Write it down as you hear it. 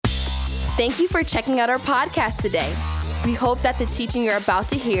Thank you for checking out our podcast today. We hope that the teaching you're about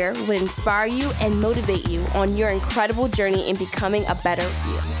to hear will inspire you and motivate you on your incredible journey in becoming a better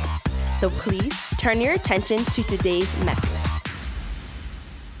you. So please turn your attention to today's message.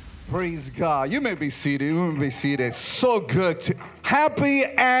 Praise God. You may be seated. You may be seated. So good. Happy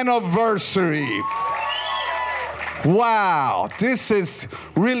anniversary. Wow. This is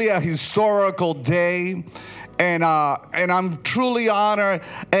really a historical day. And I'm truly honored.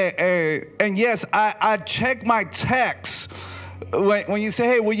 And yes, I check my text when you say,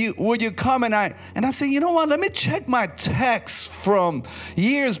 "Hey, will you come?" And I say, you know what? Let me check my text from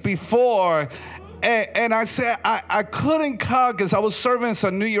years before. And I said I couldn't come because I was serving as a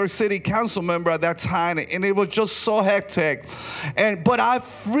New York City council member at that time, and it was just so hectic. But I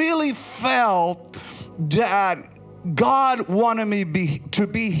really felt that God wanted me to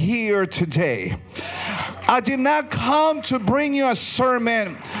be here today. I did not come to bring you a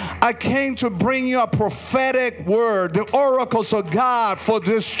sermon. I came to bring you a prophetic word, the oracles of God for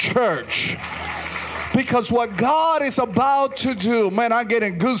this church. Because what God is about to do, man, I'm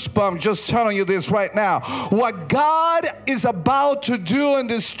getting goosebumps just telling you this right now. What God is about to do in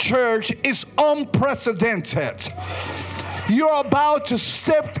this church is unprecedented. You're about to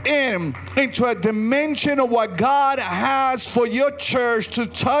step into a dimension of what God has for your church to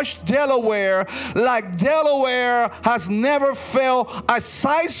touch Delaware like Delaware has never felt. A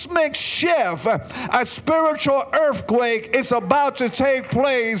seismic shift, a spiritual earthquake is about to take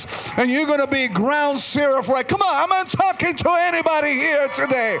place, and you're going to be ground zero for it. Come on, I'm not talking to anybody here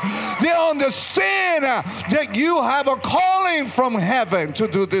today. They understand that you have a calling from heaven to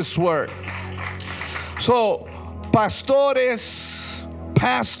do this work. So, pastores,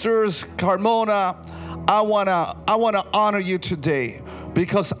 pastors, Carmona, I wanna honor you today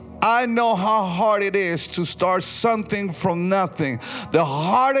because I know how hard it is to start something from nothing. The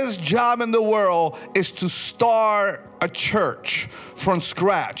hardest job in the world is to start a church from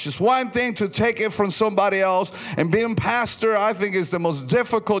scratch. It's one thing to take it from somebody else, and being pastor, I think, is the most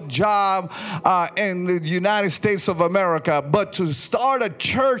difficult job in the United States of America. But to start a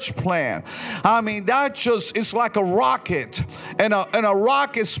church plant, I mean, it's like a rocket, and a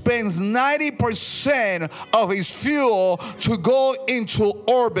rocket spends 90% of its fuel to go into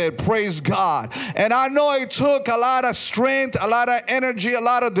orbit. Praise God. And I know it took a lot of strength, a lot of energy, a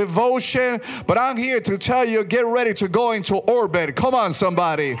lot of devotion, but I'm here to tell you, get ready to go into orbit. Come on,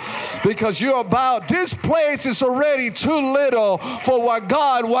 somebody. Because this place is already too little for what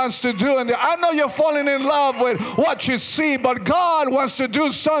God wants to do. And I know you're falling in love with what you see, but God wants to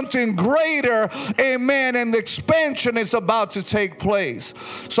do something greater. Amen. And the expansion is about to take place.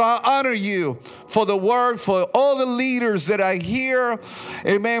 So I honor you for the work, for all the leaders that I hear.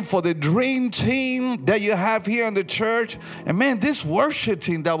 Amen. For the dream team that you have here in the church. And man, this worship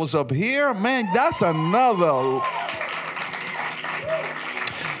team that was up here, man, that's another.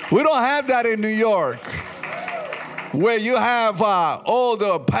 We don't have that in New York, where you have all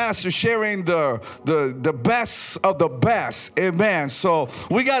the pastors sharing the best of the best. Amen. So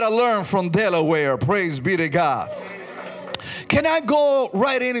we got to learn from Delaware. Praise be to God. Can I go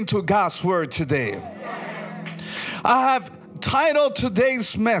right into God's word today? I have titled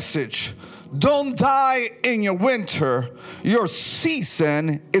today's message, "Don't Die in Your Winter, Your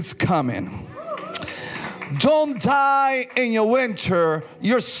Season is Coming." Don't die in your winter,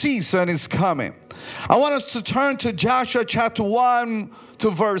 your season is coming. I want us to turn to Joshua chapter 1 to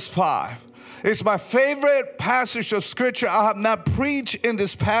verse 5. It's my favorite passage of scripture. I have not preached in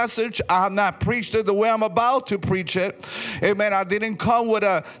this passage. I have not preached it the way I'm about to preach it. Amen. I didn't come with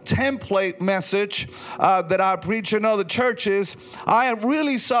a template message that I preach in other churches. I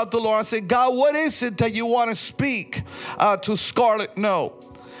really sought the Lord. I said, God, what is it that you want to speak to Scarlet Note?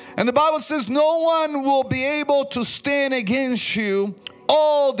 And the Bible says, no one will be able to stand against you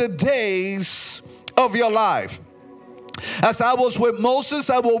all the days of your life. As I was with Moses,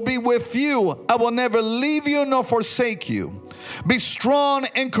 I will be with you. I will never leave you nor forsake you. Be strong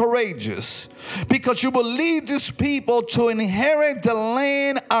and courageous, because you will lead this people to inherit the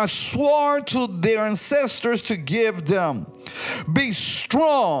land I swore to their ancestors to give them. Be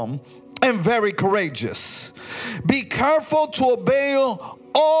strong and very courageous. Be careful to obey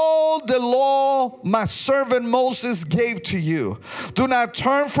all the law my servant Moses gave to you. Do not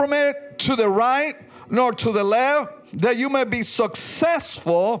turn from it to the right nor to the left, that you may be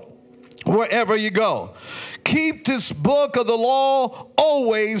successful wherever you go. Keep this book of the law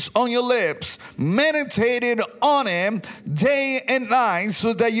always on your lips. Meditate on it day and night,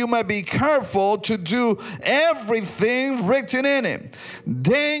 so that you may be careful to do everything written in it.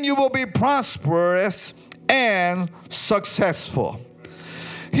 Then you will be prosperous and successful.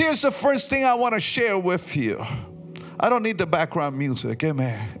 here's the first thing I want to share with you. I don't need the background music.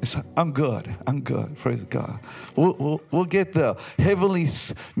 Amen. I'm good. Praise God. We'll get the heavenly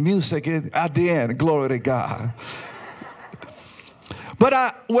music at the end. Glory to God.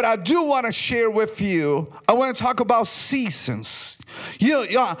 But what I do want to share with you, I want to talk about seasons.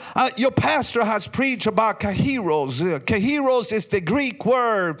 Your pastor has preached about kairos. Kairos is the Greek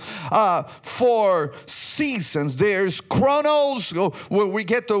word for seasons. There's chronos, where we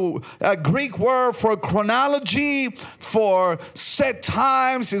get the Greek word for chronology, for set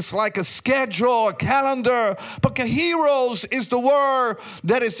times. It's like a schedule, a calendar. But kairos is the word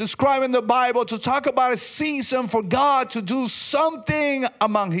that is described in the Bible to talk about a season for God to do something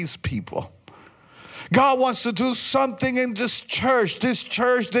among his people. God wants to do something in this church. This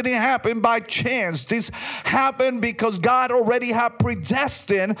church didn't happen by chance. This happened because God already had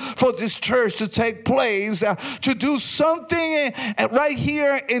predestined for this church to take place, to do something right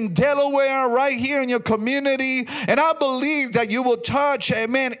here in Delaware, right here in your community. And I believe that you will touch,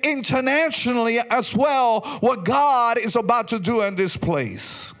 amen, internationally as well, what God is about to do in this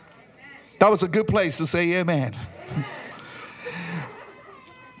place. That was a good place to say amen.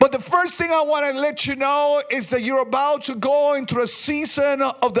 But the first thing I want to let you know is that you're about to go into a season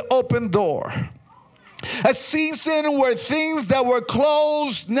of the open door. A season where things that were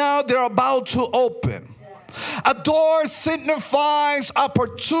closed, now they're about to open. A door signifies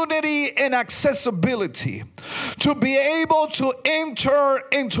opportunity and accessibility. To be able to enter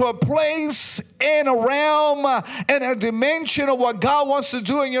into a place in a realm and a dimension of what God wants to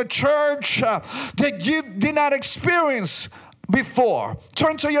do in your church that you did not experience before.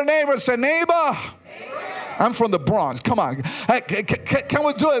 Turn to your neighbor and say, neighbor. I'm from the Bronx. Come on. Can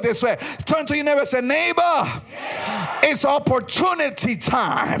we do it this way? Turn to your neighbor and say, neighbor. It's opportunity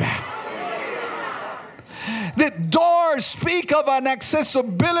time. The doors speak of an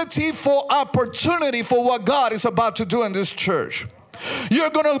accessibility for opportunity for what God is about to do in this church. You're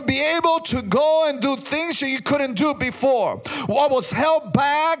going to be able to go and do things that you couldn't do before. What was held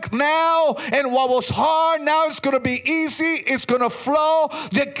back now and what was hard now is going to be easy. It's going to flow.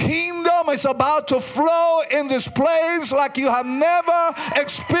 The kingdom is about to flow in this place like you have never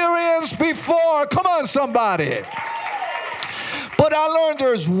experienced before. Come on, somebody. But I learned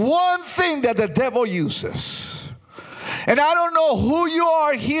there's one thing that the devil uses. And I don't know who you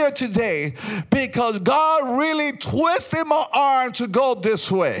are here today because God really twisted my arm to go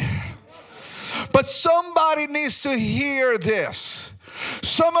this way. But somebody needs to hear this.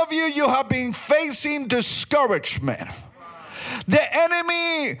 Some of you have been facing discouragement. The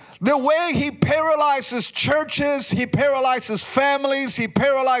enemy, the way he paralyzes churches, he paralyzes families, he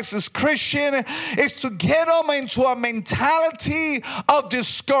paralyzes Christians, is to get them into a mentality of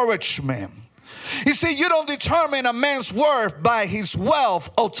discouragement. You see, you don't determine a man's worth by his wealth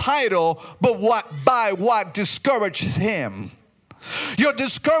or title, but by what discourages him. Your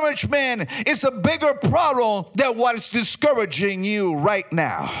discouragement is a bigger problem than what is discouraging you right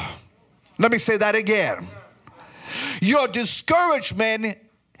now. Let me say that again. Your discouragement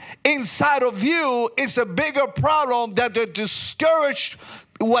inside of you is a bigger problem than the discouraged,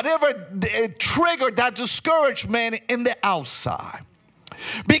 whatever triggered that discouragement in the outside.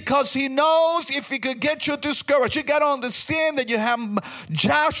 Because he knows if he could get you discouraged. You got to understand that you have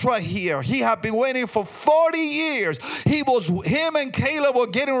Joshua here. He had been waiting for 40 years. Him and Caleb were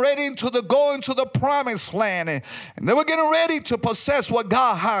getting ready to go into the promised land. And they were getting ready to possess what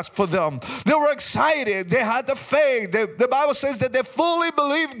God has for them. They were excited. They had the faith. The Bible says that they fully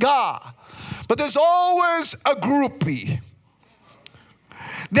believed God. But there's always a groupie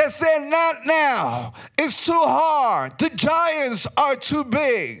that said, not now. It's too hard. The giants are too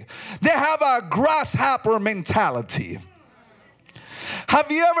big. They have a grasshopper mentality. Have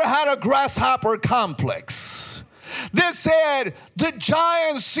you ever had a grasshopper complex? They said, the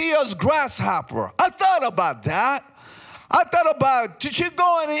giants see us grasshopper. I thought about that. I thought about, did you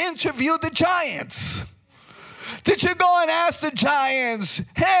go and interview the giants? Did you go and ask the giants,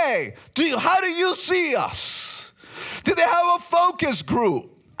 hey, how do you see us? Did they have a focus group?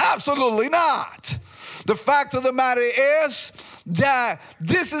 Absolutely not. The fact of the matter is that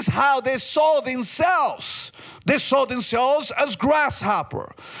this is how they saw themselves. They saw themselves as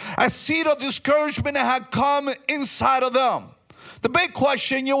grasshopper. A seed of discouragement had come inside of them. The big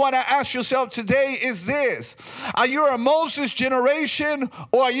question you want to ask yourself today is this. Are you a Moses generation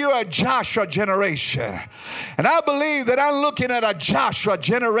or are you a Joshua generation? And I believe that I'm looking at a Joshua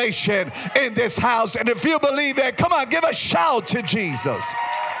generation in this house. And if you believe that, come on, give a shout to Jesus.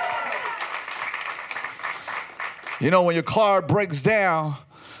 You know, when your car breaks down,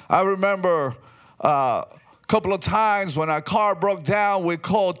 I remember a couple of times when our car broke down, we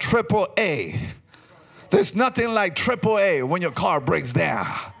called AAA. There's nothing like AAA when your car breaks down,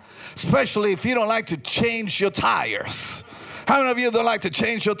 especially if you don't like to change your tires. How many of you don't like to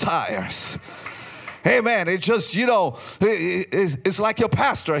change your tires? Hey man, it's just, it's like your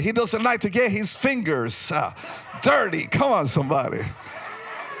pastor. He doesn't like to get his fingers dirty. Come on, somebody.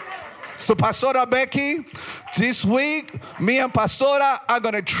 So Pastora Becky, this week, me and Pastora are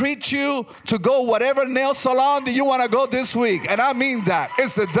going to treat you to go whatever nail salon that you want to go this week. And I mean that.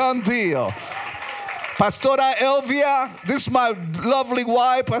 It's a done deal. Pastora Elvia, this is my lovely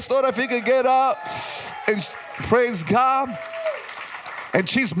wife. Pastora, if you could get up and praise God. And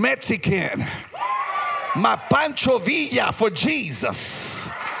she's Mexican. My Pancho Villa for Jesus.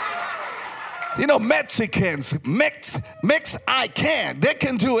 You know, Mexicans, I can. They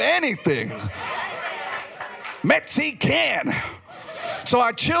can do anything. Mexican. So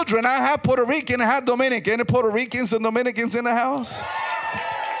our children, I have Puerto Rican, I have Dominican. Any Puerto Ricans and Dominicans in the house?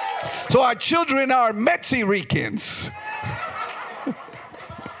 So our children are Mexi-Ricans.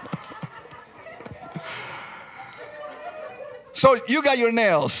 So you got your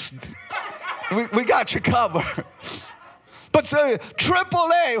nails. We got you covered. But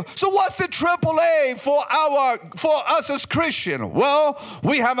AAA, so what's the AAA for us as Christians? Well,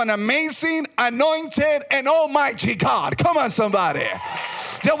 we have an amazing, anointed, and almighty God. Come on, somebody.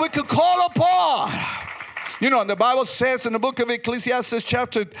 That we could call upon. You know, the Bible says in the book of Ecclesiastes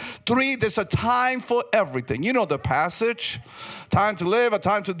chapter 3, there's a time for everything. You know the passage. Time to live, a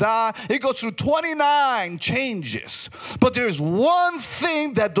time to die. It goes through 29 changes. But there's one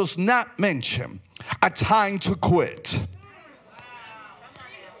thing that does not mention: a time to quit.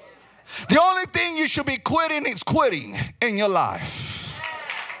 The only thing you should be quitting is quitting in your life.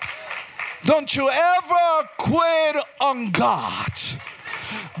 Don't you ever quit on God.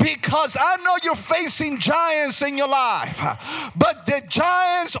 Because I know you're facing giants in your life, but the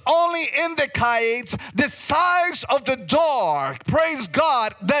giants only indicate the size of the door, praise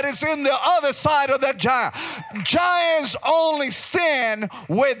God, that is in the other side of that giant. Giants only stand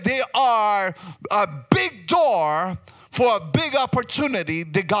where they are a big door for a big opportunity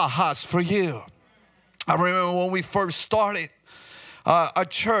that God has for you. I remember when we first started a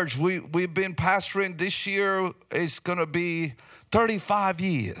church, we've been pastoring. This year it's going to be 35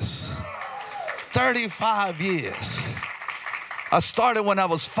 years. 35 years. I started when I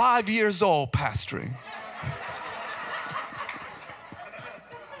was 5 years old pastoring.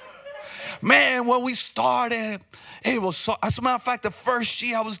 Man, when we started, it was so, as a matter of fact, the first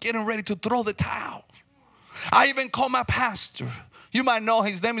year I was getting ready to throw the towel. I even called my pastor. You might know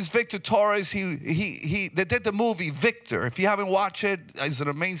his name is Victor Torres. They did the movie Victor. If you haven't watched it, it's an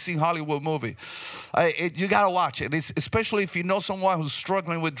amazing Hollywood movie. You gotta watch it. Especially if you know someone who's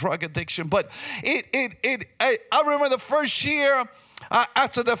struggling with drug addiction. But I remember the first year.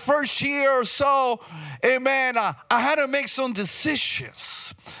 After the first year or so, amen, I had to make some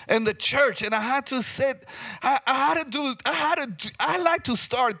decisions in the church, and I had to sit. I like to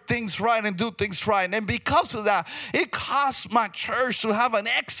start things right and do things right, and because of that, it cost my church to have an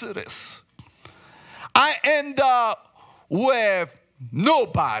exodus. I end up with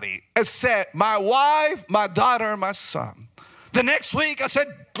nobody except my wife, my daughter, and my son. The next week, I said,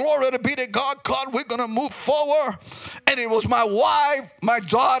 glory to be to God. God, we're going to move forward. And it was my wife, my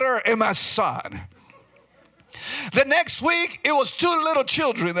daughter, and my son. The next week, it was 2 little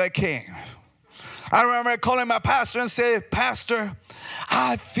children that came. I remember calling my pastor and said, Pastor,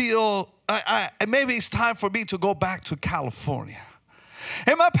 I feel maybe it's time for me to go back to California.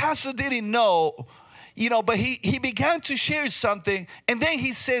 And my pastor didn't know, but he began to share something. And then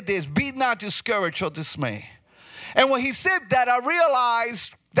he said this: be not discouraged or dismayed. And when he said that, I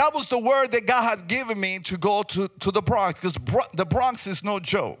realized that was the word that God had given me to go to the Bronx, because the Bronx is no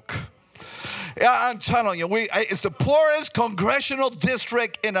joke. Yeah, I'm telling you, it's the poorest congressional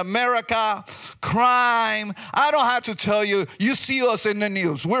district in America. Crime. I don't have to tell you. You see us in the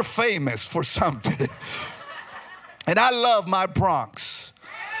news. We're famous for something. And I love my Bronx.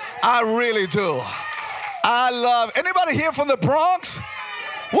 I really do. Anybody here from the Bronx?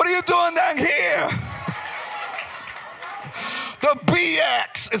 What are you doing down here? The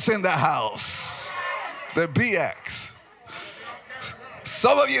BX is in the house. The BX.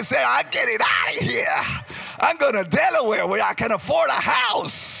 Some of you say, I'm getting out of here. I'm going to Delaware where I can afford a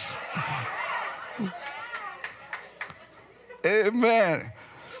house. Amen.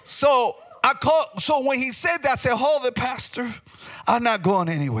 So when he said that, I said, hold it, Pastor. I'm not going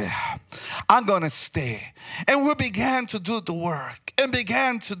anywhere. I'm going to stay. And we began to do the work.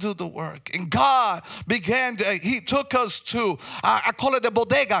 And God he took us to, I call it the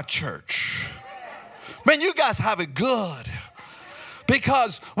Bodega Church. Man, you guys have it good.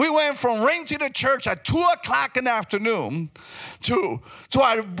 Because we went from renting a church at 2 o'clock in the afternoon to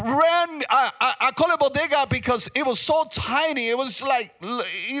I call it bodega because it was so tiny. It was like,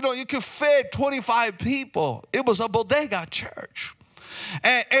 you could fit 25 people. It was a bodega church.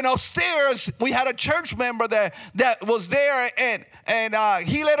 And upstairs, we had a church member that was there, and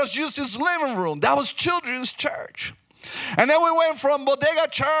he let us use his living room. That was children's church. And then we went from bodega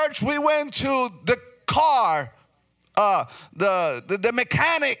church, we went to the car, the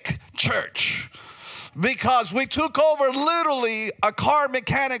mechanic church, because we took over literally a car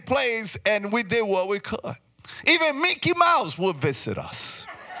mechanic place, and we did what we could. Even Mickey Mouse would visit us.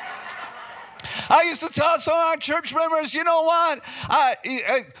 I used to tell some of our church members, you know what?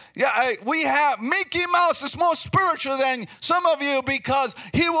 We have Mickey Mouse is more spiritual than some of you because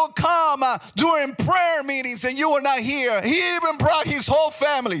he will come during prayer meetings and you were not here. He even brought his whole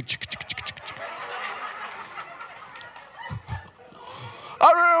family.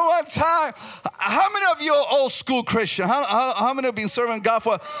 I remember one time, how many of you are old school Christian? How many have been serving God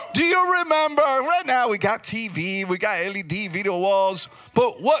for? Do you remember, right now we got TV, we got LED video walls,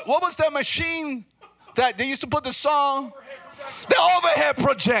 but what was that machine that they used to put the song? The overhead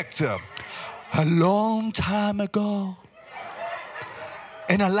projector. A long time ago,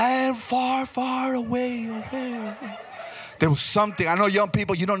 in a land far, far away, there was something. I know young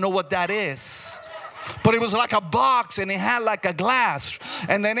people, you don't know what that is. But it was like a box, and it had like a glass,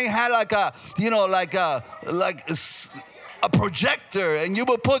 and then it had like a projector, and you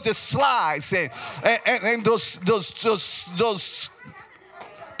would put the slides and those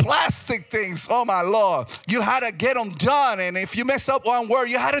plastic things. Oh my Lord! You had to get them done, and if you messed up one word,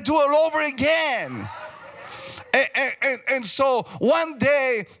 you had to do it over again. And so one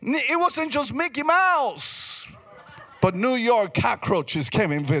day, it wasn't just Mickey Mouse, but New York cockroaches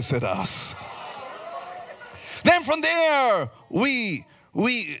came and visit us. Then from there, we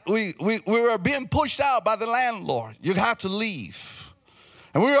were being pushed out by the landlord. You have to leave.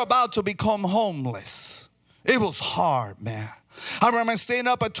 And we were about to become homeless. It was hard, man. I remember staying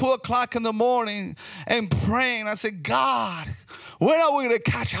up at 2 o'clock in the morning and praying. I said, God, when are we going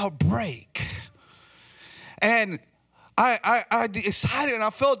to catch our break? And I decided, and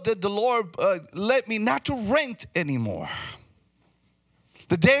I felt that the Lord led me not to rent anymore.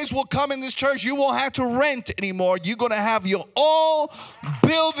 The days will come in this church, you won't have to rent anymore. You're going to have your own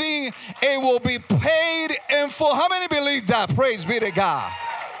building. It will be paid in full. How many believe that? Praise be to God.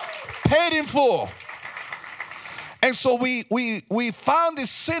 Paid in full. And so we found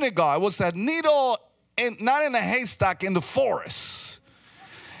this synagogue. It was a needle, not in a haystack, in the forest.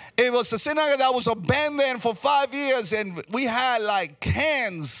 It was a synagogue that was abandoned for 5 years, and we had like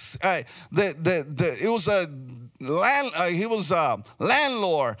cans. It was a he was a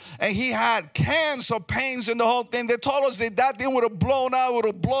landlord, and he had cans of paints and the whole thing. They told us that thing would have blown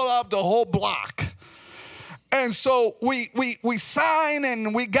up the whole block. And so we signed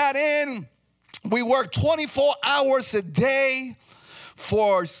and we got in. We worked 24 hours a day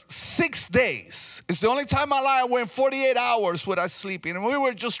for 6 days. It's the only time in my life I went 48 hours without sleeping. And we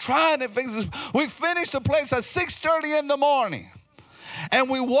were just trying to fix this. We finished the place at 6:30 in the morning. And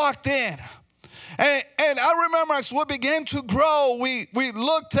we walked in. And I remember as we began to grow, we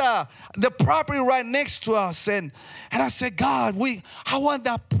looked at the property right next to us. And I said, God, I want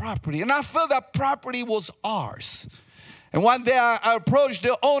that property. And I felt that property was ours. And one day I approached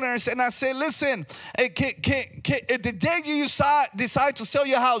the owners and I said, listen, the day you decide to sell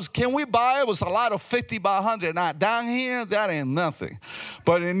your house, can we buy? It was a lot of 50 by 100. Now, down here, that ain't nothing.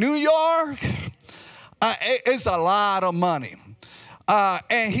 But in New York, it's a lot of money.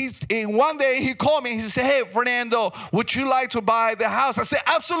 And one day he called me and he said, hey, Fernando, would you like to buy the house? I said,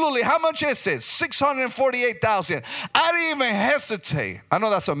 absolutely. How much is it? $648,000. I didn't even hesitate. I know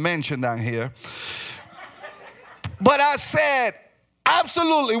that's a mention down here. But I said,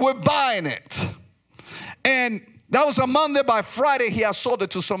 absolutely, we're buying it. And that was a Monday. By Friday, he had sold it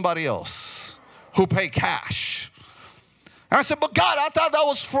to somebody else who paid cash. And I said, but God, I thought that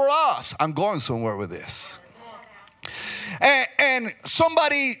was for us. I'm going somewhere with this. And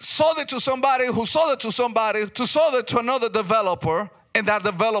somebody sold it to somebody who sold it to somebody to sold it to another developer. And that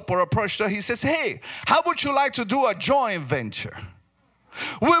developer approached her. He says, hey, how would you like to do a joint venture?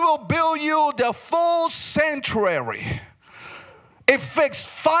 We will build you the full sanctuary. It fixed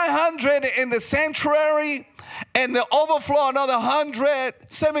 500 in the sanctuary, and the overflow another 100,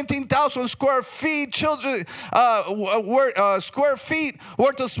 17,000 square feet, square feet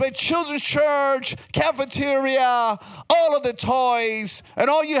worth of space, children's church, cafeteria, all of the toys, and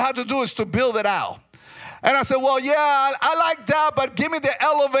all you have to do is to build it out. And I said, well, yeah, I like that, but give me the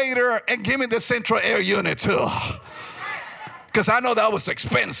elevator and give me the central air unit too. Because I know that was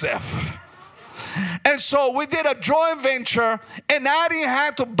expensive. And so we did a joint venture, and I didn't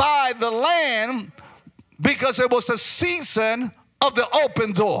have to buy the land because it was a season of the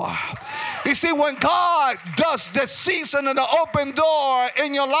open door. You see, when God does the season of the open door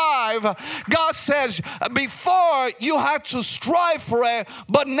in your life, God says, before you had to strive for it,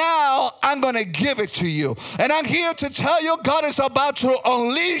 but now I'm going to give it to you. And I'm here to tell you, God is about to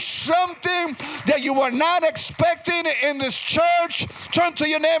unleash something that you were not expecting in this church. Turn to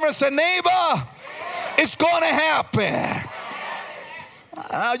your neighbor and say, neighbor, it's going to happen.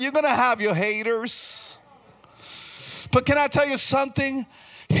 You're going to have your haters. But can I tell you something?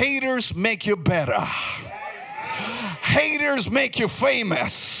 Haters make you better. Haters make you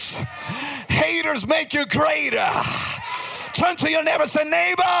famous. Haters make you greater. Turn to your neighbor and say,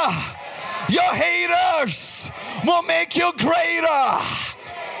 neighbor, your haters will make you greater.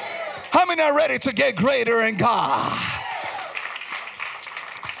 How many are ready to get greater in God?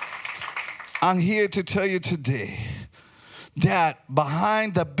 I'm here to tell you today that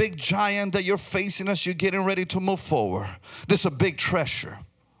behind the big giant that you're facing as you're getting ready to move forward, there's a big treasure.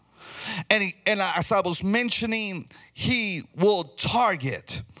 And as I was mentioning, he will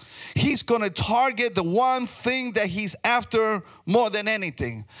target. He's going to target the one thing that he's after more than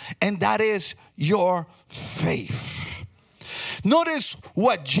anything, and that is your faith. Notice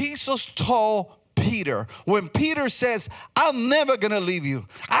what Jesus told Peter. When Peter says, I'm never going to leave you.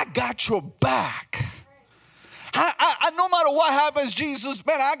 I got your back. I no matter what happens, Jesus,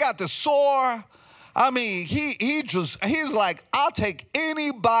 man, I got the sword. I mean, he's like, I'll take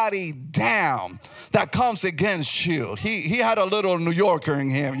anybody down that comes against you. He had a little New Yorker in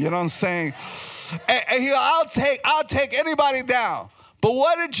him, you know what I'm saying? And I'll take anybody down. But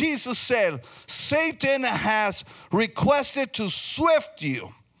what did Jesus say? Satan has requested to swift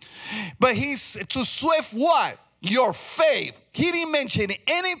you. But he's to swift what? Your faith. He didn't mention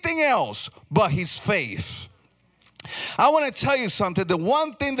anything else but his faith. I want to tell you something. The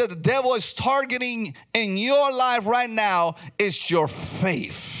one thing that the devil is targeting in your life right now is your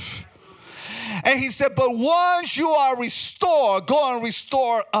faith. And he said, but once you are restored, go and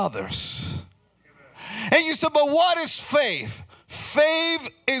restore others. And you said, but what is faith? Faith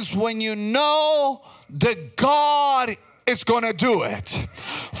is when you know that God is going to do it.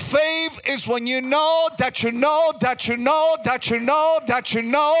 Faith is when you know that you know that you know that you know that you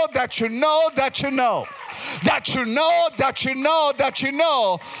know that you know that you know. That you know, that you know, that you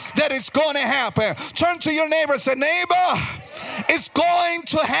know that it's going to happen. Turn to your neighbor and say, neighbor, it's going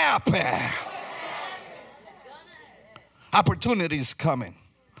to happen. Opportunity is coming.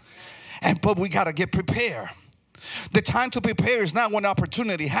 But we got to get prepared. The time to prepare is not when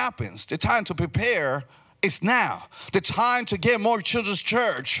opportunity happens. The time to prepare is now. The time to get more children's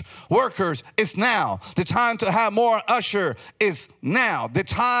church workers is now. The time to have more usher is now. The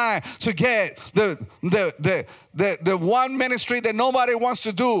time to get the one ministry that nobody wants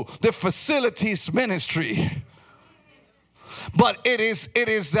to do, the facilities ministry. But in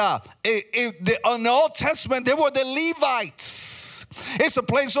the Old Testament, they were the Levites. It's a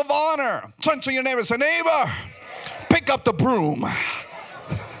place of honor. Turn to your neighbor and say, neighbor, pick up the broom.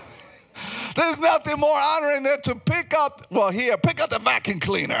 There's nothing more honoring than to pick up the vacuum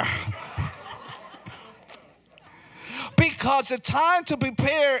cleaner. Because the time to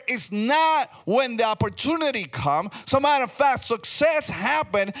prepare is not when the opportunity comes. As a matter of fact, success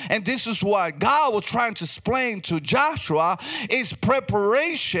happened, and this is what God was trying to explain to Joshua, is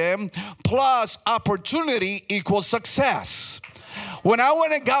preparation plus opportunity equals success. When I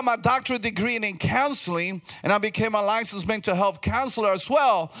went and got my doctorate degree in counseling, and I became a licensed mental health counselor as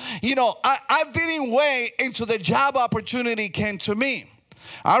well, you know, I didn't wait until the job opportunity came to me.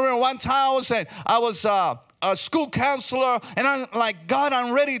 I remember one time I was a school counselor, and I'm like, God,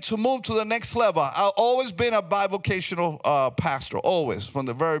 I'm ready to move to the next level. I've always been a bivocational pastor, always, from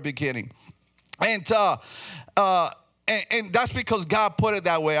the very beginning. And that's because God put it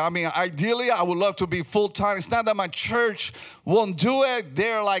that way. I mean, ideally, I would love to be full-time. It's not that my church won't do it.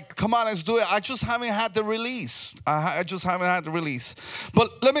 They're like, come on, let's do it. I just haven't had the release. I just haven't had the release.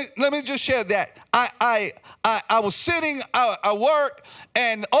 But let me just share that. I was sitting at work,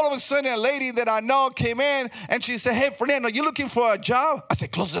 and all of a sudden, a lady that I know came in, and she said, hey, Fernando, you looking for a job? I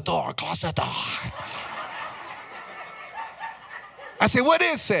said, close the door, close the door. I said, what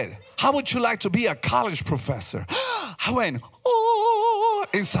is it? How would you like to be a college professor? I went, oh,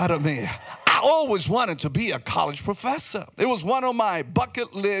 inside of me. I always wanted to be a college professor. It was one of my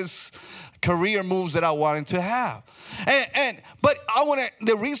bucket list career moves that I wanted to have. But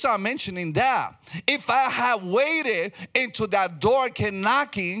the reason I'm mentioning that, if I had waited until that door came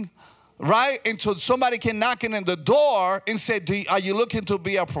knocking, right, until somebody came knocking in the door and said, are you looking to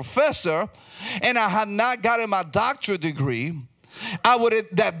be a professor? And I had not gotten my doctorate degree,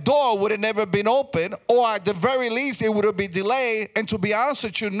 that door would have never been open, or at the very least, it would have been delayed. And to be honest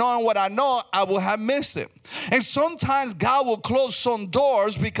with you, knowing what I know, I would have missed it. And sometimes God will close some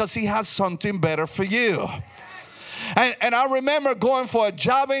doors because He has something better for you. And I remember going for a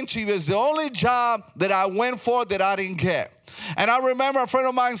job interview. It's the only job that I went for that I didn't get. And I remember a friend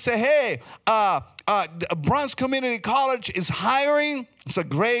of mine said, hey, Bronx Community College is hiring. It's a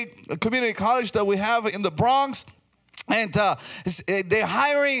great community college that we have in the Bronx. And they're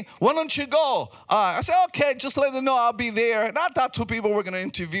hiring. Why don't you go? I said, okay, just let them know I'll be there. And I thought 2 people were going to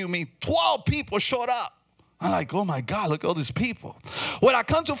interview me. 12 people showed up. I'm like, oh my God, look at all these people. What I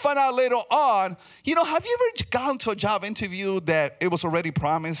come to find out later on, have you ever gone to a job interview that it was already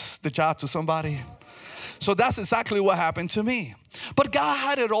promised the job to somebody? So that's exactly what happened to me. But God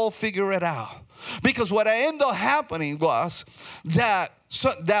had it all figured out. Because what ended up happening was that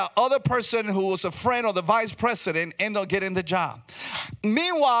other person who was a friend of the vice president ended up getting the job.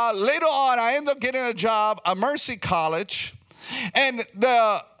 Meanwhile, later on, I ended up getting a job at Mercy College. And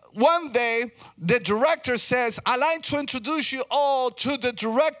one day, the director says, I'd like to introduce you all to the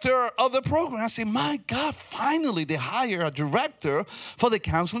director of the program. I said, my God, finally they hire a director for the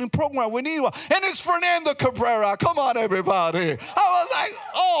counseling program. We need one. And it's Fernando Cabrera. Come on, everybody. I was like,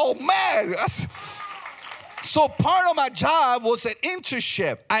 oh, man. So part of my job was an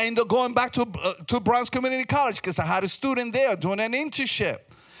internship. I ended up going back to Bronx Community College because I had a student there doing an internship.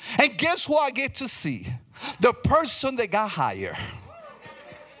 And guess what I get to see? The person that got hired.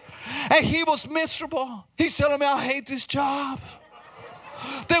 And he was miserable. He's telling me, I hate this job.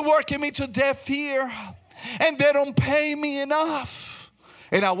 They're working me to death here. And they don't pay me enough.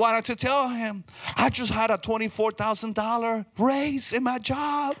 And I wanted to tell him, I just had a $24,000 raise in my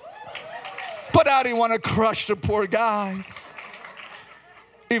job. But I didn't want to crush the poor guy.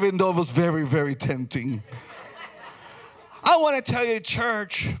 Even though it was very, very tempting. I want to tell you,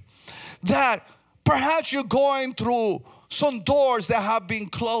 church, that perhaps you're going through some doors that have been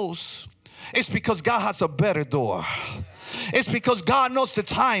closed. It's because God has a better door. It's because God knows the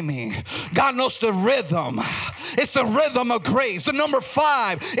timing. God knows the rhythm. It's the rhythm of grace. The number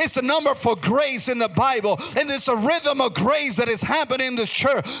 5 is the number for grace in the Bible. And it's a rhythm of grace that is happening in this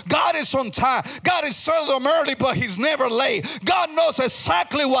church. God is on time. God is seldom early, but He's never late. God knows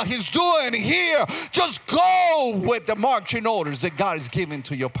exactly what He's doing here. Just go with the marching orders that God is giving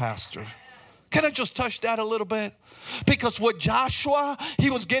to your pastor. Can I just touch that a little bit? Because with Joshua, he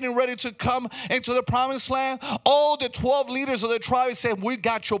was getting ready to come into the promised land. All the 12 leaders of the tribe said, we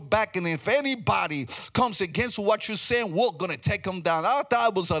got your back. And if anybody comes against what you're saying, we're going to take them down. I thought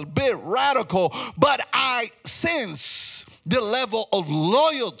it was a bit radical, but I sense the level of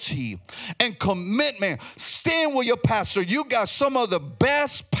loyalty and commitment. Stand with your pastor. You got some of the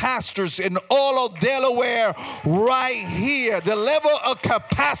best pastors in all of Delaware right here. The level of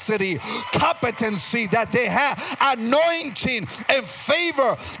capacity, competency that they have, anointing and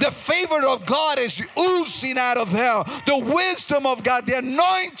favor. The favor of God is oozing out of them. The wisdom of God, the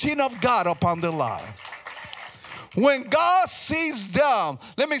anointing of God upon their life. When God sees them,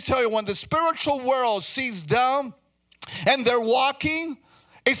 let me tell you, when the spiritual world sees them, and they're walking,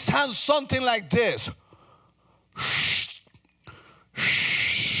 it sounds something like this.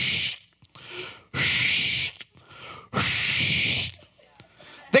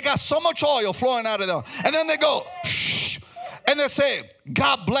 They got so much oil flowing out of them. And then they go, and they say,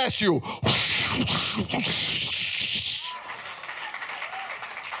 God bless you.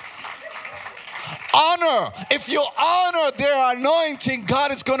 Honor. If you honor their anointing,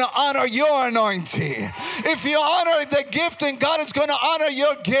 God is going to honor your anointing. If you honor the gifting, God is going to honor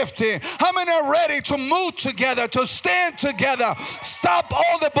your gifting. How many are ready to move together, to stand together? Stop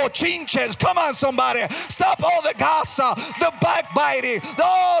all the bochinches. Come on, somebody. Stop all the gossip, the backbiting,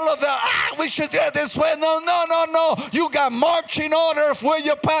 all of the, we should do it this way. No. You got marching orders with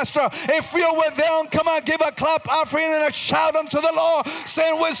your pastor. If you're with them, come on, give a clap offering and a shout unto the Lord,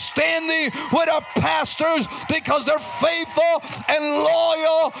 saying we're standing with our pastors because they're faithful and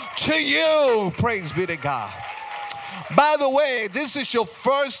loyal to you. Praise be to God. By the way, this is your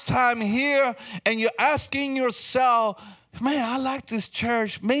first time here and you're asking yourself, man, I like this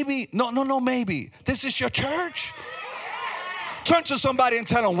church. Maybe, maybe. This is your church? Turn to somebody and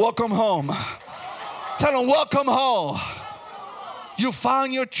tell them, welcome home. Tell them, welcome home. You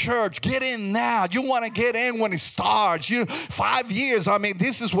found your church. Get in now. You want to get in when it starts. 5 years,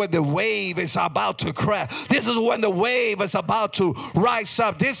 this is when the wave is about to crash. This is when the wave is about to rise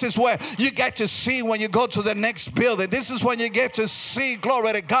up. This is where you get to see when you go to the next building. This is when you get to see,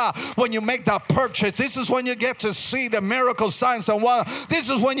 glory to God, when you make that purchase. This is when you get to see the miracle signs and wonders. This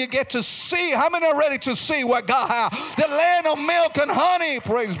is when you get to see. How many are ready to see what God has? The land of milk and honey.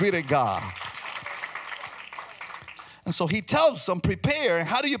 Praise be to God. And so he tells them, prepare. And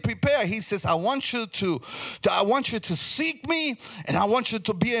how do you prepare? He says, I want you to seek me, and I want you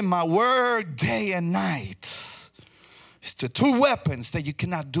to be in my word day and night. It's the two weapons that you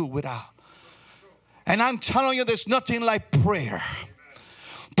cannot do without. And I'm telling you, there's nothing like prayer.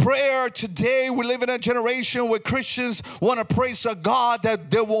 Prayer today, we live in a generation where Christians want to praise a God that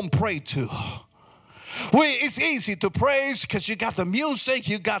they won't pray to. It's easy to praise because you got the music,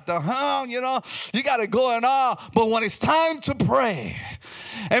 you got the you got it going on. But when it's time to pray,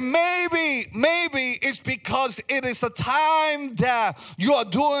 and maybe it's because it is a time that you are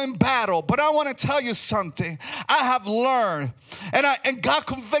doing battle. But I want to tell you something. I have learned, and God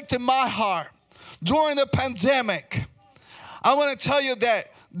convicted my heart during the pandemic. I want to tell you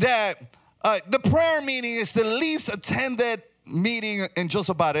that the prayer meeting is the least attended meeting in just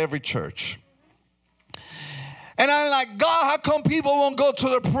about every church. And I'm like, God, how come people won't go to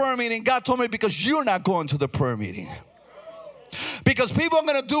the prayer meeting? God told me, because you're not going to the prayer meeting. Because people are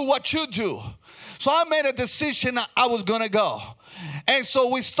going to do what you do. So I made a decision I was going to go. And so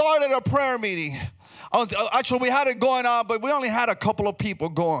we started a prayer meeting. Actually, we had it going on, but we only had a couple of people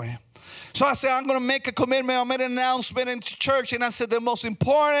going. So I said, I'm going to make a commitment. I made an announcement in church, and I said the most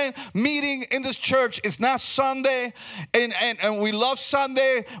important meeting in this church is not Sunday, and we love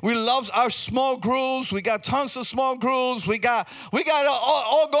Sunday. We love our small groups. We got tons of small groups. We got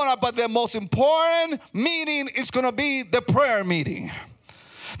all going on, but the most important meeting is going to be the prayer meeting.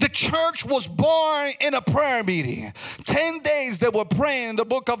 The church was born in a prayer meeting. 10 days they were praying in the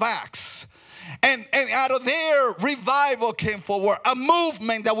book of Acts. And out of there, revival came forward, a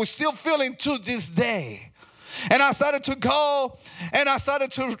movement that we're still feeling to this day. And I started to go, and I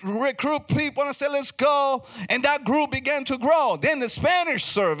started to recruit people, and I said, let's go. And that group began to grow. Then the Spanish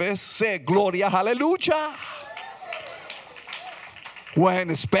service said, Gloria, hallelujah. When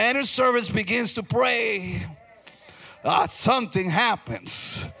the Spanish service begins to pray, something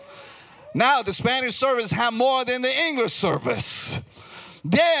happens. Now the Spanish service have more than the English service.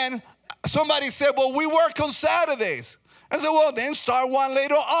 Then somebody said, well, we work on Saturdays. I said, well, then start one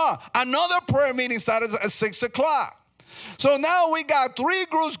later on. Another prayer meeting started at 6 o'clock. So now we got 3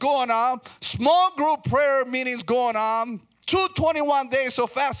 groups going on, small group prayer meetings going on, 221 days of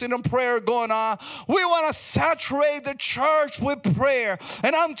fasting and prayer going on. We want to saturate the church with prayer.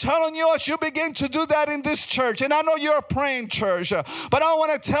 And I'm telling you, as you begin to do that in this church, and I know you're a praying church, but I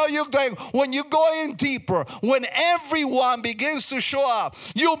want to tell you that when you go in deeper, when everyone begins to show up,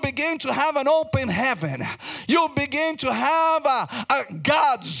 you'll begin to have an open heaven. You'll begin to have a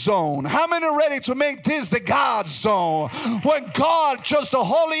God zone. How many are ready to make this the God zone? When God, just the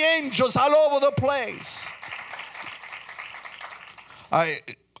holy angels all over the place. I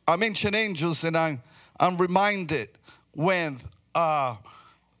mention angels, and I'm reminded when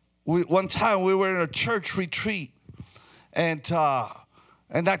one time we were in a church retreat, and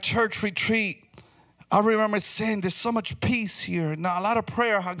that church retreat, I remember saying, there's so much peace here. Now, a lot of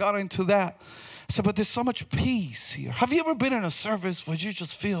prayer, I got into that. I said, but there's so much peace here. Have you ever been in a service where you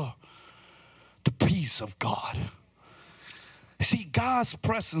just feel the peace of God? You see, God's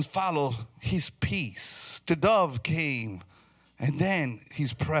presence followed his peace. The dove came. And then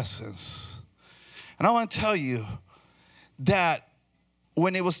his presence. And I want to tell you that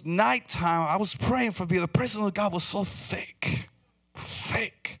when it was nighttime, I was praying for people. The presence of God was so thick.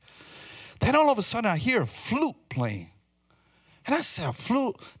 Then all of a sudden I hear a flute playing. And I said, a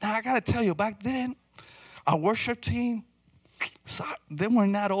flute? Now I got to tell you, back then, our worship team, they were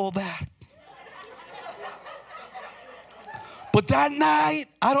not all that. But that night,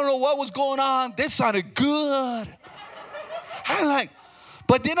 I don't know what was going on. They sounded good.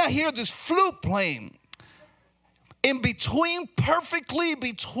 But then I hear this flute playing perfectly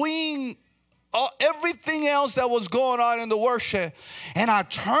between everything else that was going on in the worship. And I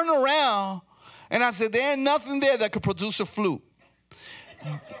turn around and I said, there ain't nothing there that could produce a flute.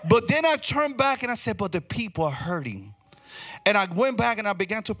 But then I turned back and I said, but the people are hurting. And I went back and I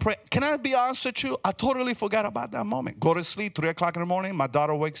began to pray. Can I be honest with you? I totally forgot about that moment. Go to sleep, 3 o'clock in the morning. My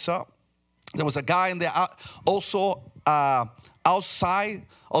daughter wakes up. There was a guy in there also outside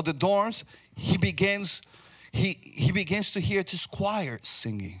of the dorms. He begins to hear this choir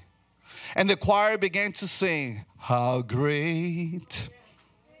singing. And the choir began to sing, how great.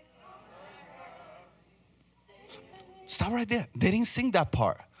 Stop right there. They didn't sing that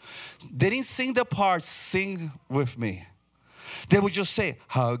part. They didn't sing the part, sing with me. They would just say,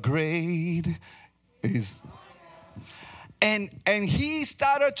 how great is. And he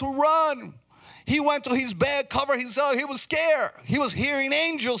started to run. He went to his bed, covered himself. He was scared. He was hearing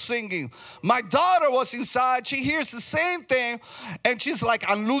angels singing. My daughter was inside. She hears the same thing. And she's like,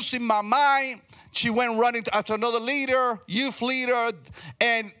 I'm losing my mind. She went running after another leader, youth leader.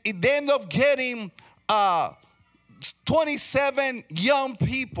 And they ended up getting 27 young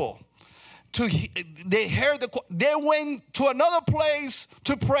people. They went to another place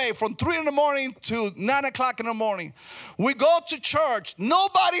to pray from 3 in the morning to 9 o'clock in the morning. We go to church.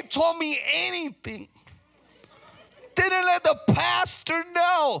 Nobody told me anything. Didn't let the pastor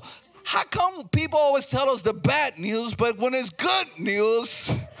know. How come people always tell us the bad news, but when it's good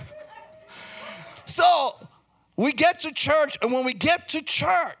news? So we get to church, and when we get to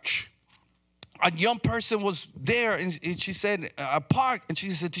church, a young person was there, and she said, a park, and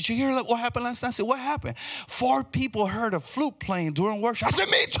she said, did you hear what happened last night? I said, what happened? 4 people heard a flute playing during worship. I said,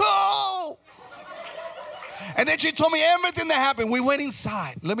 me too! And then she told me everything that happened. We went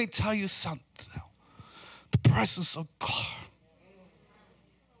inside. Let me tell you something. The presence of God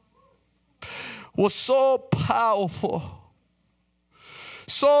was so powerful.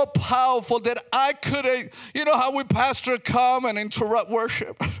 So powerful that I couldn't, you know how we pastor come and interrupt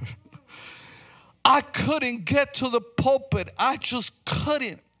worship? I couldn't get to the pulpit. I just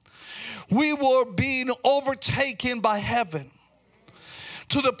couldn't. We were being overtaken by heaven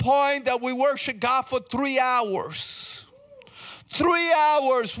to the point that we worshiped God for 3 hours. 3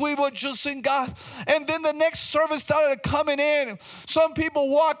 hours we were just in God. And then the next service started coming in. Some people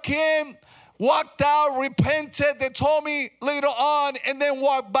walked out, repented. They told me later on, and then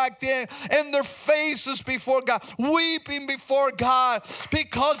walked back in, and their faces before God, weeping before God,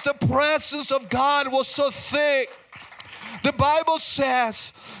 because the presence of God was so thick. The Bible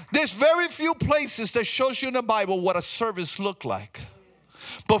says there's very few places that shows you in the Bible what a service looked like.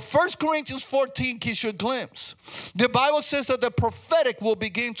 But 1 Corinthians 14 gives you a glimpse. The Bible says that the prophetic will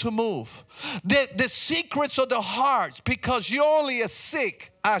begin to move. The secrets of the hearts, because you're only as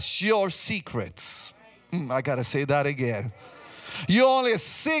sick as your secrets. I got to say that again. You're only as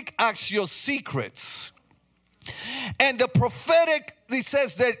sick as your secrets. And the prophetic, it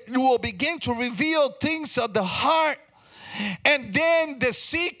says that you will begin to reveal things of the heart. And then the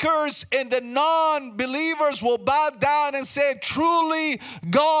seekers and the non-believers will bow down and say, truly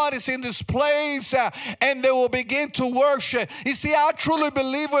God is in this place, and they will begin to worship. You see, I truly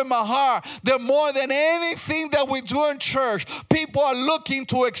believe in my heart that more than anything that we do in church, people are looking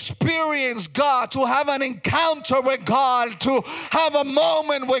to experience God, to have an encounter with God, to have a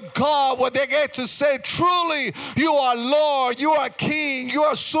moment with God where they get to say, truly you are Lord, you are King, you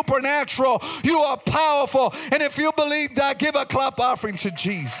are supernatural, you are powerful. And if you believe that, give a clap offering to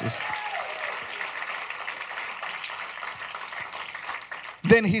Jesus.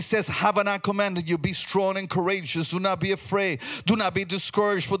 Then he says, haven't I commanded you, be strong and courageous. Do not be afraid. Do not be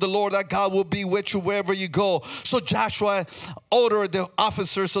discouraged, for the Lord thy God will be with you wherever you go. So Joshua ordered the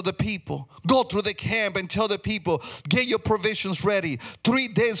officers of the people, go through the camp and tell the people, get your provisions ready. 3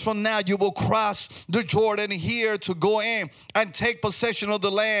 days from now you will cross the Jordan here to go in and take possession of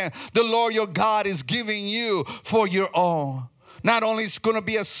the land the Lord your God is giving you for your own. Not only is going to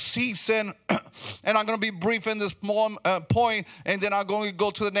be a season, and I'm going to be brief in this point, and then I'm going to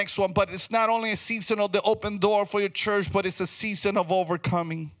go to the next one, but it's not only a season of the open door for your church, but it's a season of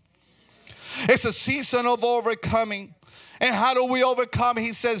overcoming. It's a season of overcoming. And how do we overcome?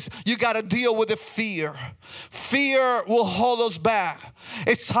 He says, you got to deal with the fear. Fear will hold us back.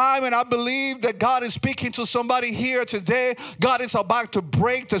 It's time, and I believe that God is speaking to somebody here today. God is about to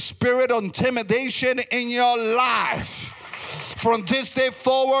break the spirit of intimidation in your life. From this day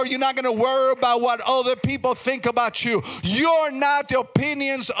forward, you're not going to worry about what other people think about you. You're not the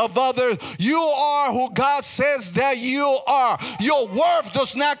opinions of others. You are who God says that you are. Your worth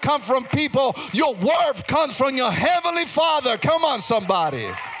does not come from people. Your worth comes from your heavenly Father. Come on, somebody.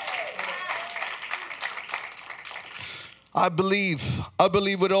 I believe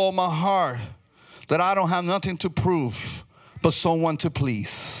with all my heart that I don't have nothing to prove but someone to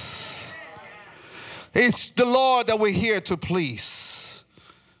please. It's the Lord that we're here to please.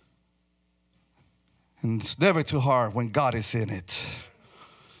 And it's never too hard when God is in it.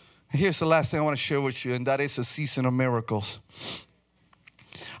 Here's the last thing I want to share with you, and that is a season of miracles.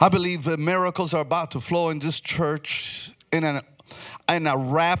 I believe that miracles are about to flow in this church in a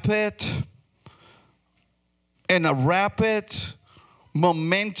rapid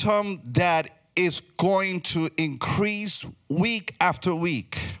momentum that is going to increase week after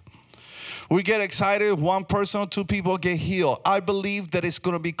week. We get excited if one person or two people get healed. I believe that it's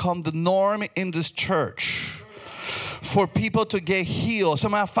going to become the norm in this church for people to get healed. As a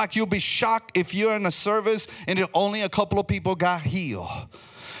matter of fact, you'll be shocked if you're in a service and only a couple of people got healed.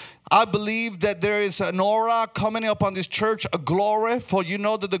 I believe that there is an aura coming up on this church, a glory, for you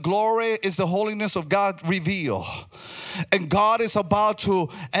know that the glory is the holiness of God revealed. And God is about to,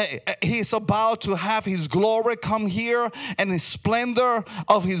 He's about to have His glory come here and the splendor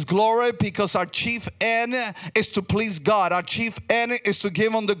of His glory, because our chief end is to please God. Our chief end is to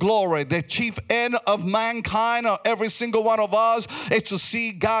give Him the glory. The chief end of mankind, of every single one of us, is to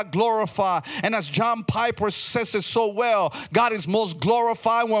see God glorified. And as John Piper says it so well, God is most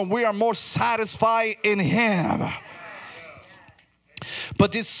glorified when we are more satisfied in Him.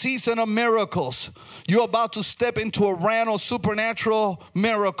 But this season of miracles, you're about to step into a realm of supernatural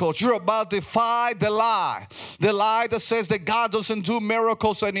miracles. You're about to defy the lie that says that God doesn't do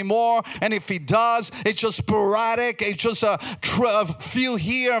miracles anymore, and if He does, it's just sporadic, it's just a few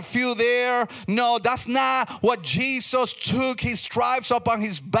here, a few there. No, that's not what Jesus took His stripes up on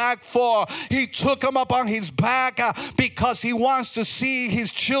His back for. He took them up on His back because He wants to see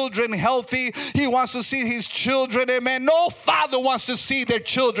His children healthy. He wants to see His children, amen. No father wants to see their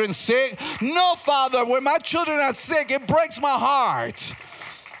children sick. No father, when my children are sick, it breaks my heart.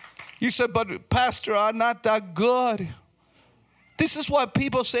 You said, but Pastor, I'm not that good. This is what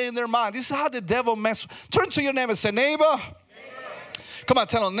people say in their mind. This is how the devil messes. Turn to your neighbor and say, neighbor. Come on,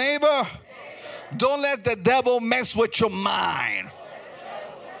 tell them, neighbor. Don't let the devil mess with your mind.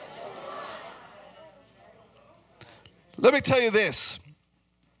 Let me tell you this.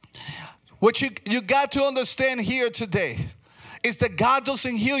 What you got to understand here today is that God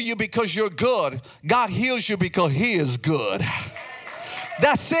doesn't heal you because you're good. God heals you because He is good.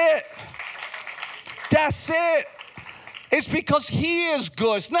 That's it. That's it. It's because He is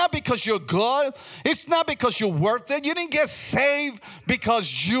good. It's not because you're good. It's not because you're worth it. You didn't get saved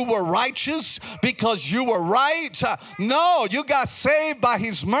because you were righteous, because you were right. No, you got saved by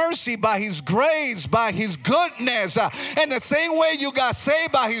His mercy, by His grace, by His goodness. And the same way you got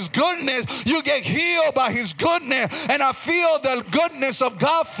saved by His goodness, you get healed by His goodness. And I feel the goodness of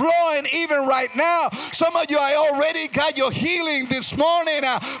God flowing even right now. Some of you, I already got your healing this morning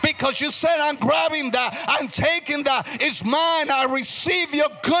because you said, I'm grabbing that, I'm taking that. It's mine. I receive your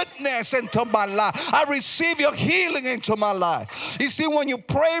goodness into my life. I receive your healing into my life. You see, when you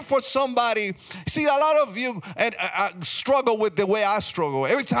pray for somebody, see, a lot of you and I struggle with the way I struggle.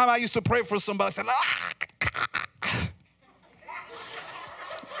 Every time I used to pray for somebody, I said,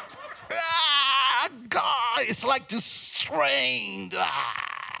 God, it's like this strained.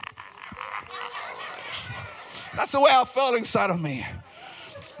 That's the way I felt inside of me.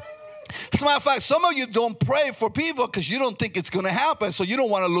 As a matter of fact, some of you don't pray for people because you don't think it's going to happen, so you don't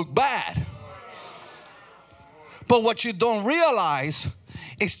want to look bad. But what you don't realize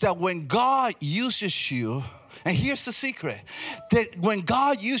is that when God uses you, and here's the secret, that when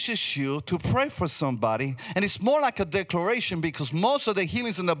God uses you to pray for somebody, and it's more like a declaration, because most of the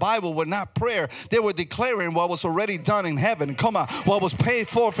healings in the Bible were not prayer. They were declaring what was already done in heaven. Come on, what was paid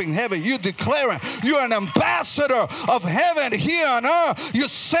for in heaven. You're declaring. You're an ambassador of heaven here on earth. You're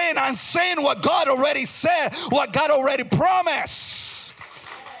saying, I'm saying what God already said, what God already promised.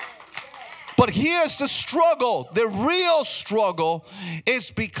 But here's the struggle. The real struggle is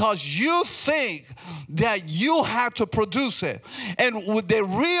because you think that you have to produce it. And the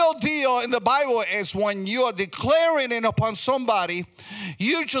real deal in the Bible is when you are declaring it upon somebody,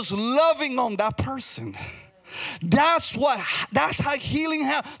 you're just loving on that person. That's how healing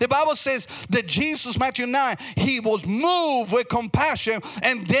happens. The Bible says that Jesus, Matthew 9, He was moved with compassion,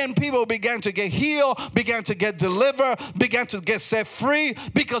 and then people began to get healed, began to get delivered, began to get set free,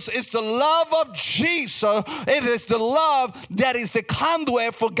 because it's the love of Jesus. It is the love that is the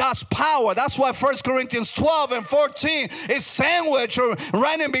conduit for God's power. That's why 1 Corinthians 12 and 14 is sandwiched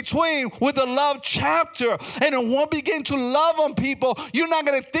right in between with the love chapter. And when we begin to love on people, you're not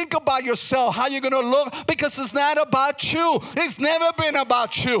going to think about yourself, how you're going to look, because it's not about you. It's never been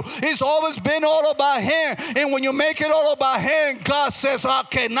about you. It's always been all about Him. And when you make it all about Him, God says,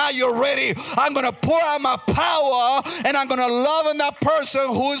 okay, now you're ready. I'm going to pour out my power, and I'm going to love on that person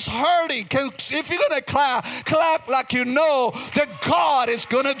who is hurting. If you're going to clap like you know that God is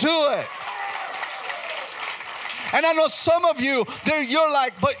going to do it. And I know some of you, you're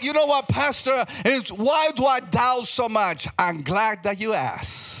like, but you know what, Pastor? Why do I doubt so much? I'm glad that you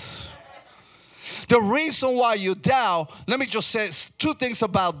asked. The reason why you doubt, let me just say two things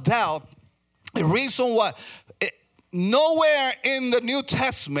about doubt. The reason why, nowhere in the New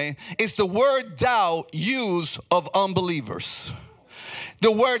Testament is the word doubt used of unbelievers.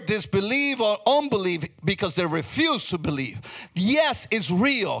 The word disbelieve or unbelieve because they refuse to believe. Yes, it's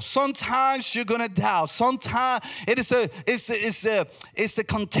real. Sometimes you're gonna doubt. Sometimes it's a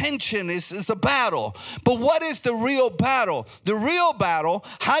contention. It's a battle. But what is the real battle? The real battle.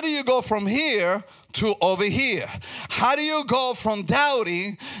 How do you go from here to over here? How do you go from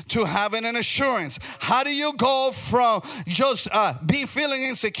doubting to having an assurance? How do you go from just be feeling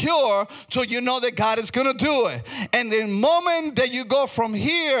insecure to you know that God is going to do it? And the moment that you go from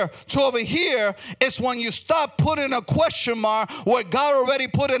here to over here is when you stop putting a question mark where God already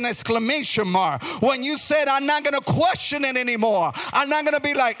put an exclamation mark. When you said, I'm not going to question it anymore. I'm not going to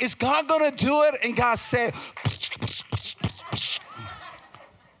be like, is God going to do it? And God said,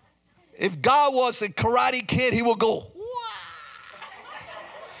 if God was a Karate Kid, he would go, wow.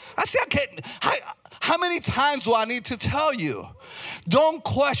 I said, how many times do I need to tell you? Don't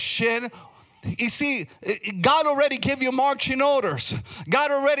question. You see, God already gave you marching orders. God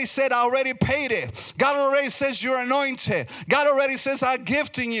already said, I already paid it. God already says you're anointed. God already says I'm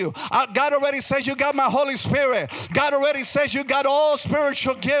gifting you. God already says you got my Holy Spirit. God already says you got all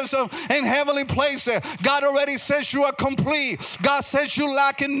spiritual gifts in heavenly places. God already says you are complete. God says you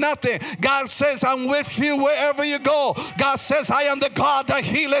lacking nothing. God says I'm with you wherever you go. God says I am the God that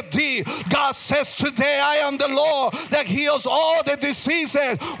healeth thee. God says today I am the Lord that heals all the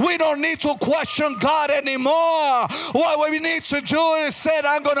diseases. We don't need to question God anymore. What we need to do is say,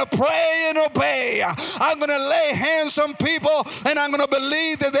 I'm going to pray and obey. I'm going to lay hands on people and I'm going to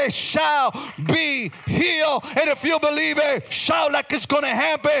believe that they shall be healed. And if you believe it, shout like it's going to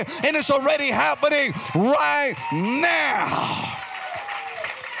happen, and it's already happening right now.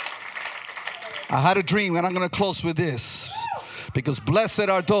 I had a dream, and I'm going to close with this. Because blessed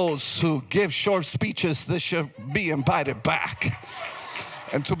are those who give short speeches, they shall be invited back.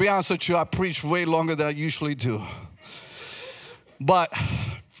 And to be honest with you, I preach way longer than I usually do. But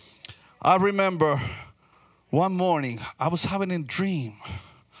I remember one morning, I was having a dream.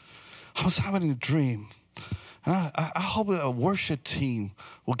 And I hope a worship team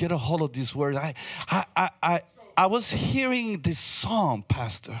will get a hold of these words. I was hearing this song,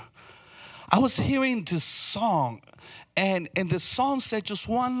 Pastor. I was hearing this song, and the song said just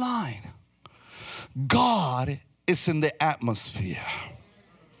one line. God is in the atmosphere.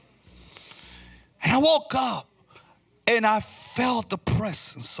 And I woke up and I felt the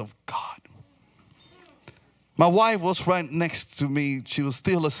presence of God. My wife was right next to me. She was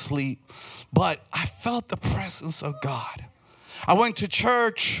still asleep, but I felt the presence of God. I went to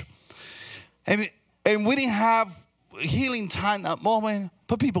church, and we didn't have healing time that moment,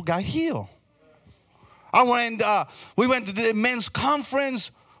 but people got healed. We went to the men's conference.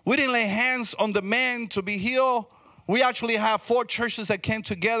 We didn't lay hands on the men to be healed. We actually have 4 churches that came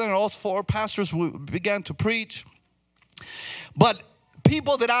together, and all 4 pastors began to preach. But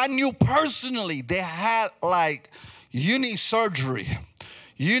people that I knew personally, they had like, you need surgery.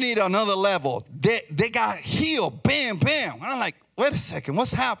 You need another level. They got healed. Bam, bam. And I'm like, wait a second,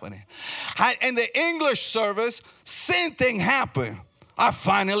 what's happening? In the English service, same thing happened. I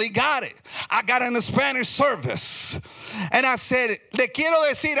finally got it. I got in the Spanish service. And I said, le quiero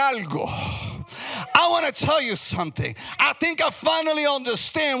decir algo. I want to tell you something. I think I finally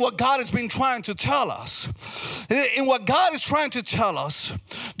understand what God has been trying to tell us. And what God is trying to tell us,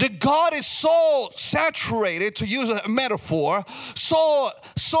 that God is so saturated, to use a metaphor, so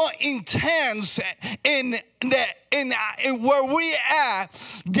intense in where we at,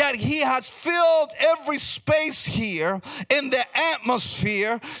 that he has filled every space here in the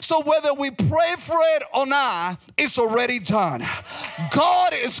atmosphere. So whether we pray for it or not, it's already done.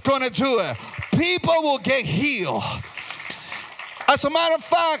 God is going to do it. People will get healed. As a matter of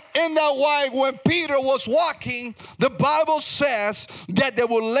fact, in that way, when Peter was walking, the Bible says that they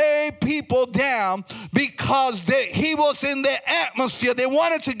will lay people down because he was in the atmosphere. They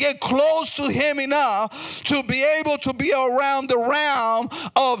wanted to get close to him enough to be able to be around the realm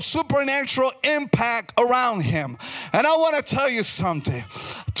of supernatural impact around him. And I want to tell you something.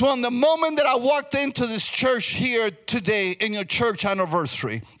 From the moment that I walked into this church here today in your church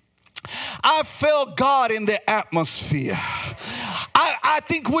anniversary, I felt God in the atmosphere. I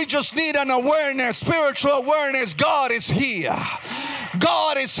think we just need an awareness, spiritual awareness. God is here.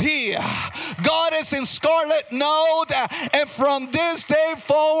 God is here. God is in scarlet note. And from this day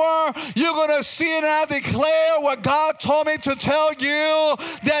forward, you're going to see and I declare what God told me to tell you,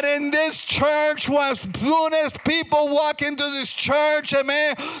 that in this church, when soon as people walk into this church,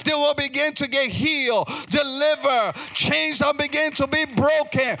 amen, they will begin to get healed, delivered, chains will begin to be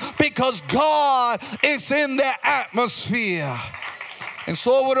broken, because God is in the atmosphere. And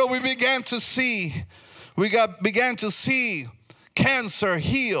so what do we began to see? Began to see cancer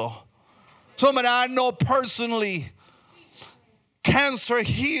heal. Somebody I know personally, cancer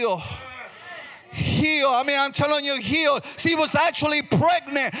heal. I mean, I'm telling you, heal. She was actually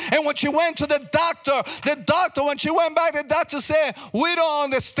pregnant. And when she went to the doctor, when she went back, the doctor said, we don't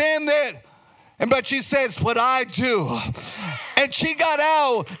understand it. But she says, but I do. And she got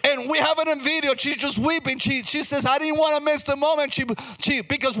out, and we have it in video. She's just weeping. She says, I didn't want to miss the moment.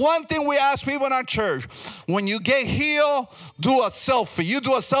 Because one thing we ask people in our church, when you get healed, do a selfie. You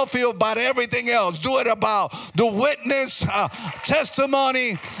do a selfie about everything else. Do it about the witness,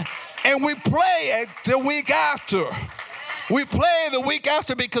 testimony. And we play it the week after. We play it the week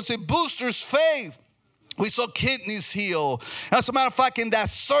after because it boosts faith. We saw kidneys heal. As a matter of fact, in that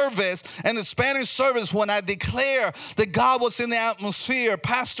service, in the Spanish service, when I declare that God was in the atmosphere,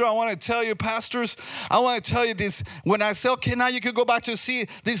 Pastor, I want to tell you, pastors, I want to tell you this. When I say, okay, now you can go back to see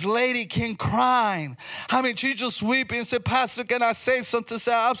this lady came crying. I mean, she just weeping and said, Pastor, can I say something? I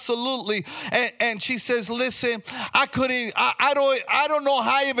said, absolutely. And she says, listen, I don't know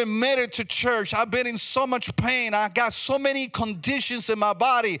how I even made it to church. I've been in so much pain. I got so many conditions in my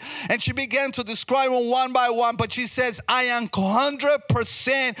body. And she began to describe them one by one, but she says, I am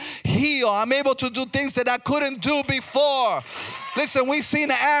 100% healed. I'm able to do things that I couldn't do before. Listen, we've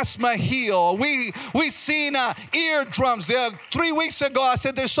seen asthma heal. We've seen eardrums. 3 weeks ago, I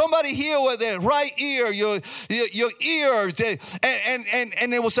said, there's somebody here with the right ear, your ears.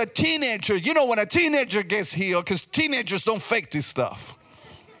 And it was a teenager. You know, when a teenager gets healed, because teenagers don't fake this stuff.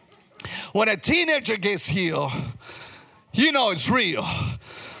 When a teenager gets healed, you know it's real.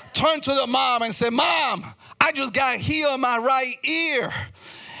 Turn to the mom and say, Mom, I just got healed in my right ear.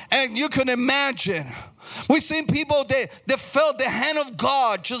 And you can imagine, we've seen people that felt the hand of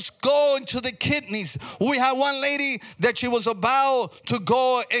God just go into the kidneys. We had one lady that she was about to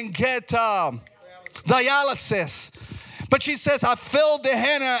go and get dialysis. But she says, I felt the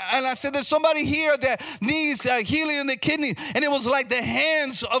hand, and I said, there's somebody here that needs healing in the kidney. And it was like the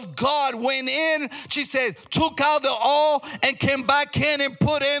hands of God went in. She said, took out the old and came back in and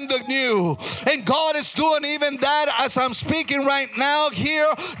put in the new. And God is doing even that as I'm speaking right now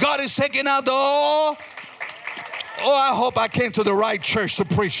here. God is taking out the old. Oh, I hope I came to the right church to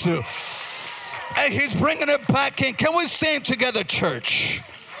preach to. And He's bringing it back in. Can we stand together, church?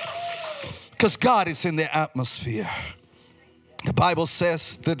 Because God is in the atmosphere. The Bible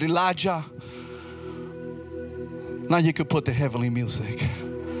says that Elijah, now you could put the heavenly music.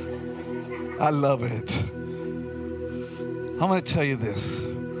 I love it. I'm going to tell you this.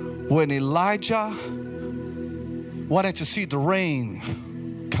 When Elijah wanted to see the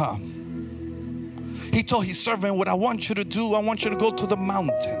rain come, he told his servant, what I want you to do, I want you to go to the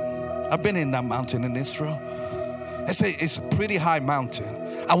mountain. I've been in that mountain in Israel. It's a pretty high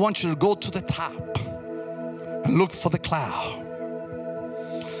mountain. I want you to go to the top and look for the cloud.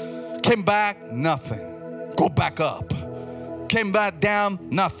 Came back, nothing. Go back up. Came back down,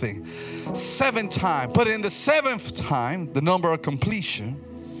 nothing. 7 times. But in the 7th time, the number of completion,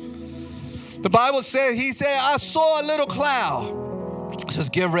 the Bible said, he said, I saw a little cloud. It says,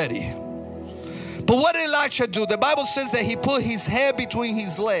 get ready. But what did Elisha do? The Bible says that he put his head between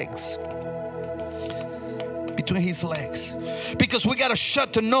his legs. Between his legs. Because we got to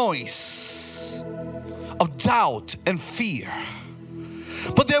shut the noise of doubt and fear.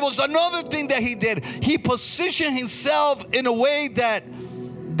 But there was another thing that he did. He positioned himself in a way that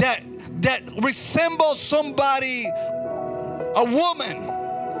resembles somebody, a woman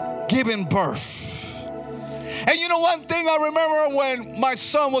giving birth. And you know one thing I remember when my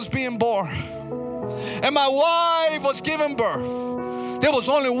son was being born and my wife was giving birth, there was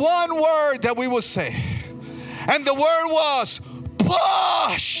only one word that we would say. And the word was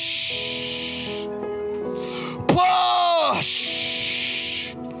push. Push.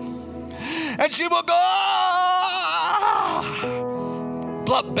 And she would go, ah!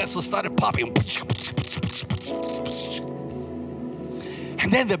 Blood vessels started popping.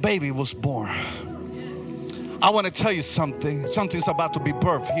 And then the baby was born. I want to tell you something. Something's about to be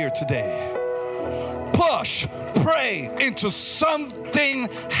birthed here today. Push, pray into something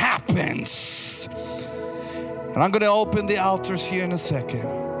happens. And I'm going to open the altars here in a second.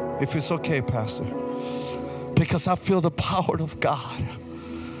 If it's okay, Pastor. because I feel the power of God.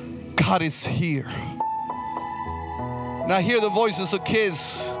 God is here. And I hear the voices of kids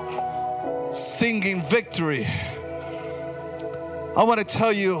singing victory. I want to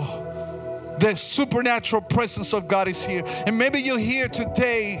tell you, the supernatural presence of God is here. And maybe you're here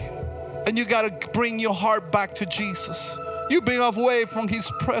today and you got to bring your heart back to Jesus. You've been away from His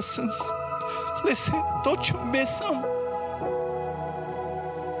presence. Listen, don't you miss Him?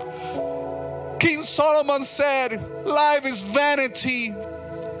 King Solomon said, life is vanity.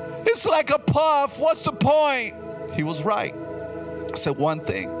 It's like a puff. What's the point? He was right. I said one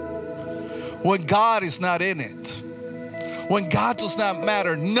thing. When God is not in it, when God does not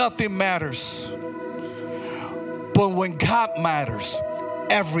matter, nothing matters. But when God matters,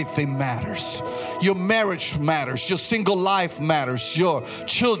 everything matters. Your marriage matters. Your single life matters. Your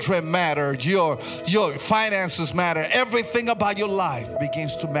children matter. Your finances matter. Everything about your life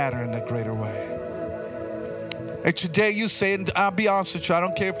begins to matter in a greater way. And today you say, and I'll be honest with you, I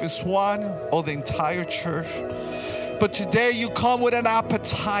don't care if it's one or the entire church, but today you come with an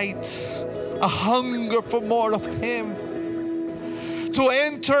appetite, a hunger for more of Him, to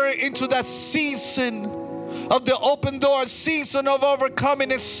enter into that season of the open door, season of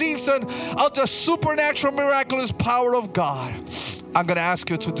overcoming, a season of the supernatural, miraculous power of God. I'm going to ask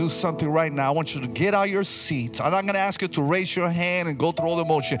you to do something right now. I want you to get out of your seat. And I'm going to ask you to raise your hand and go through all the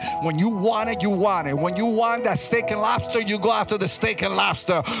motion. When you want it, you want it. When you want that steak and lobster, you go after the steak and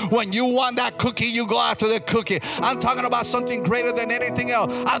lobster. When you want that cookie, you go after the cookie. I'm talking about something greater than anything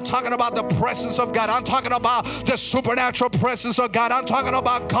else. I'm talking about the presence of God. I'm talking about the supernatural presence of God. I'm talking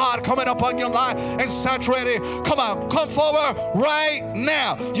about God coming upon your life and saturating. Come on, come forward right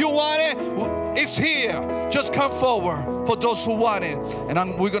now. You want it? It's here. Just come forward for those who want it.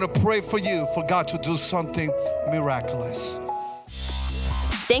 And we're going to pray for you, for God to do something miraculous.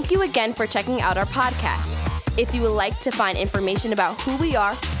 Thank you again for checking out our podcast. If you would like to find information about who we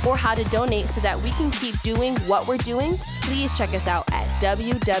are or how to donate so that we can keep doing what we're doing, please check us out at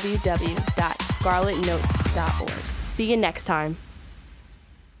www.scarletnote.org. See you next time.